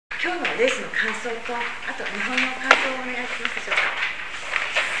今日のレースの感想と、あと日本の感想をお願いしますでしょうか。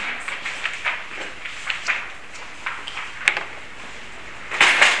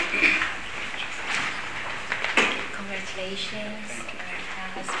Congratulations. How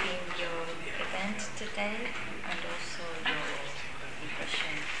has been your event today, and also your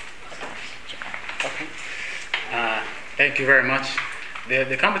impression about Japan? Okay. Thank you very much.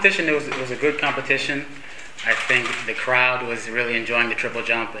 The competition, it was a good competition. I think the crowd was really enjoying the triple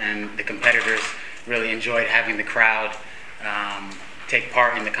jump, and the competitors really enjoyed having the crowd take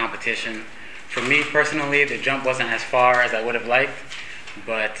part in the competition. For me personally, the jump wasn't as far as I would have liked,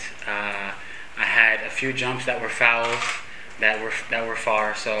 but I had a few jumps that were fouls that were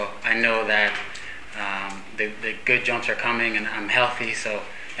far, so I know that the good jumps are coming, and I'm healthy, so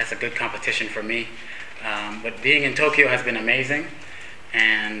that's a good competition for me. But being in Tokyo has been amazing,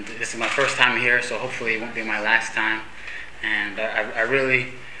 and this is my first time here, so hopefully it won't be my last time. And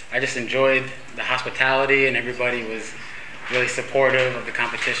I just enjoyed the hospitality, and everybody was really supportive of the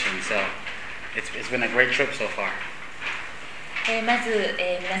competition, so it's been a great trip so far. まず、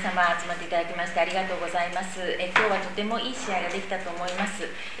皆様集まっていただきましてありがとうございます。今日はとてもいい試合ができたと思います。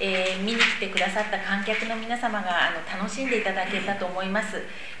見に来てくださった観客の皆様が楽しんでいただけたと思います。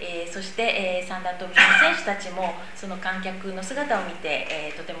そして、三段跳びの選手たちもその観客の姿を見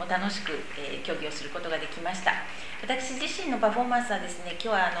て、とても楽しく、競技をすることができました。私自身のパフォーマンスはですね、今日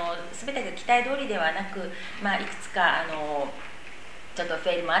は全てが期待通りではなく、いくつかちょっとフ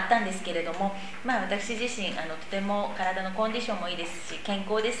ェイルもあったんですけれども、私自身とても体のコンディションもいいですし健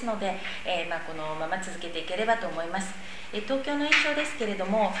康ですので、このまま続けていければと思います。東京の印象ですけれど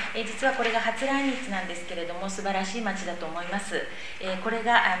も、実はこれが初来日なんですけれども素晴らしい街だと思います。これ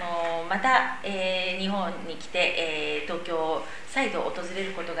がまた、日本に来て、東京を再度訪れ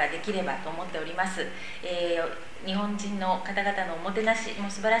ることができればと思っております。日本人の方々のおもてなしも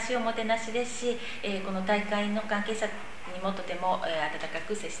素晴らしいおもてなしですし、この大会の関係者にもとても、温か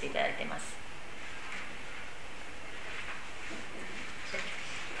く接していただいています。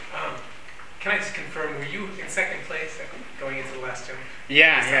Can I just confirm, were you in second place going into the last jump?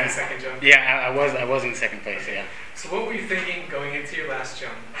 Yeah, The second jump? Yeah, I was in second place, yeah. So what were you thinking going into your last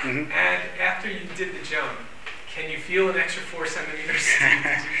jump? And after you did the jump, can you feel an extra 4 centimeters?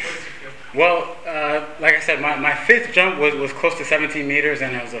 What did you feel? Well, like I said, my fifth jump was close to 17 meters,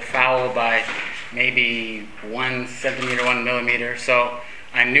 and it was a foul by maybe 1 centimeter, 1 millimeter. So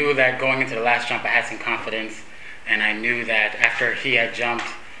I knew that going into the last jump, I had some confidence, and I knew that after he had jumped,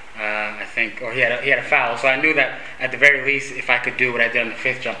 I think, or he had a foul. So I knew that at the very least, if I could do what I did on the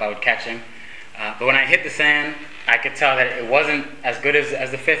fifth jump, I would catch him. But when I hit the sand, I could tell that it wasn't as good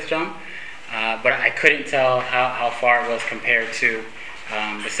as the fifth jump, but I couldn't tell how far it was compared to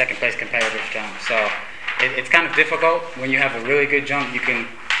the second place competitor's jump. So it's kind of difficult. When you have a really good jump, you can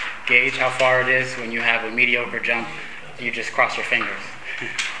gauge how far it is. When you have a mediocre jump, you just cross your fingers.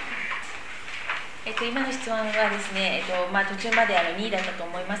 今の質問はですね、途中まで2位だったと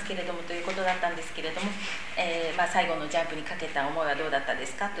思いますけれどもということだったんですけれども、最後のジャンプにかけた思いはどうだったで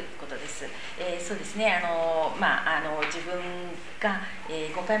すかということです。そうですね、自分が、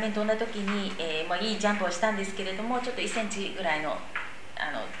5回目に飛んだ時に、いいジャンプをしたんですけれども、ちょっと1センチぐらいの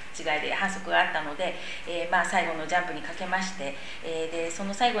違いで反則があったので、最後のジャンプにかけまして、でそ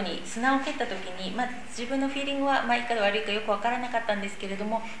の最後に砂を蹴った時に、自分のフィーリングはいいか悪いかよく分からなかったんですけれど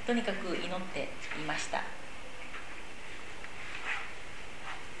も、とにかく祈っていました。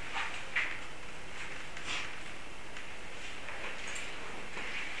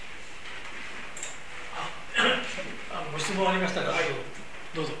ご質問ありましたら、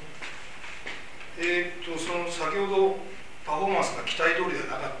どうぞ。その先ほどパフォーマンスが期待通りで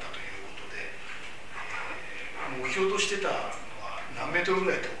はなかったということで、目標としてたのは何メートル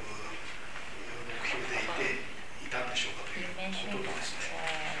ぐらい飛ぶ目標でいたんでしょうかということとですね、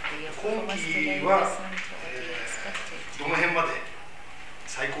今季は、どの辺まで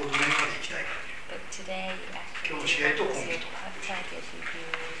最高どの辺まで行きたいかという今日の試合と今季と。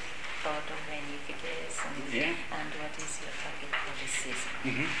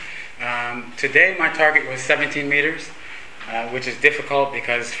Today my target was 17 meters, which is difficult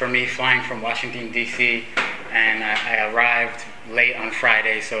because for me flying from Washington D.C. and I arrived late on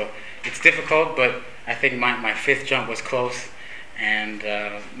Friday, so it's difficult, but I think my fifth jump was close, and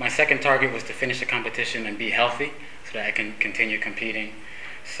my second target was to finish the competition and be healthy so that I can continue competing.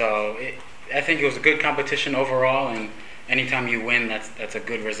 So I think it was a good competition overall, and anytime you win, that's a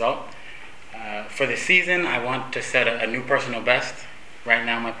good result. For the season, I want to set a new personal best. Right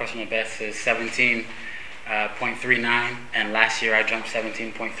now, my personal best is 17.39, and last year I jumped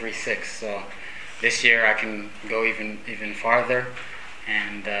 17.36. So this year I can go even farther.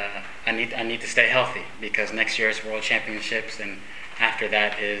 and I need to stay healthy because next year is World Championships, and after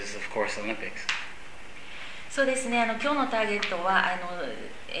that is of course Olympics. そうですね、今日のターゲットは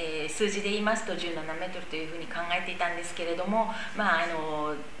数字で言いますと17メートルというふうに考えていたんですけれども、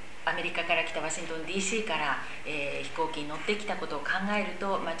アメリカから来たワシントン DC から、飛行機に乗ってきたことを考える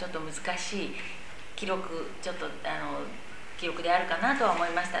と、ちょっと難しい記録記録であるかなとは思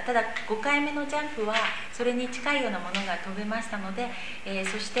いました。ただ5回目のジャンプはそれに近いようなものが飛べましたので、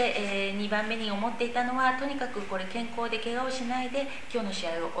そして、2番目に思っていたのはとにかくこれ健康で怪我をしないで今日の試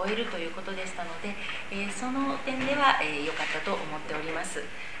合を終えるということでしたので、その点では良かったと思っております。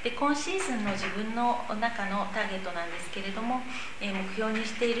で今シーズンの自分の中のターゲットなんですけれども、目標に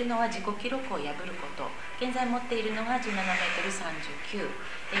しているのは自己記録を破ること。現在持っているのが17メートル39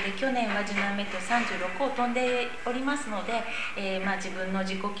で、去年は17メートル36を飛んでおりますので、自分の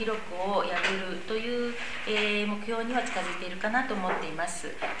自己記録を破るという、目標には近づいているかなと思っています。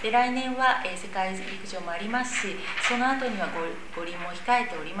で来年は、世界陸上もありますし、その後には五輪も控え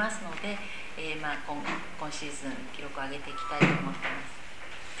ておりますので、今シーズン記録を上げていきたいと思っています。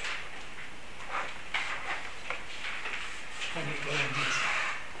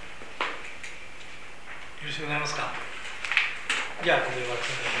よろしくございますか。じゃあこれは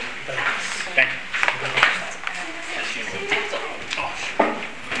決めていただきます。Thank you.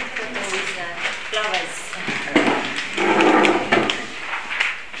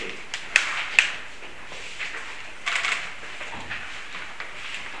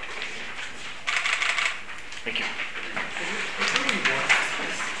 Thank you.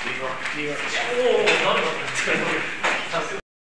 New York.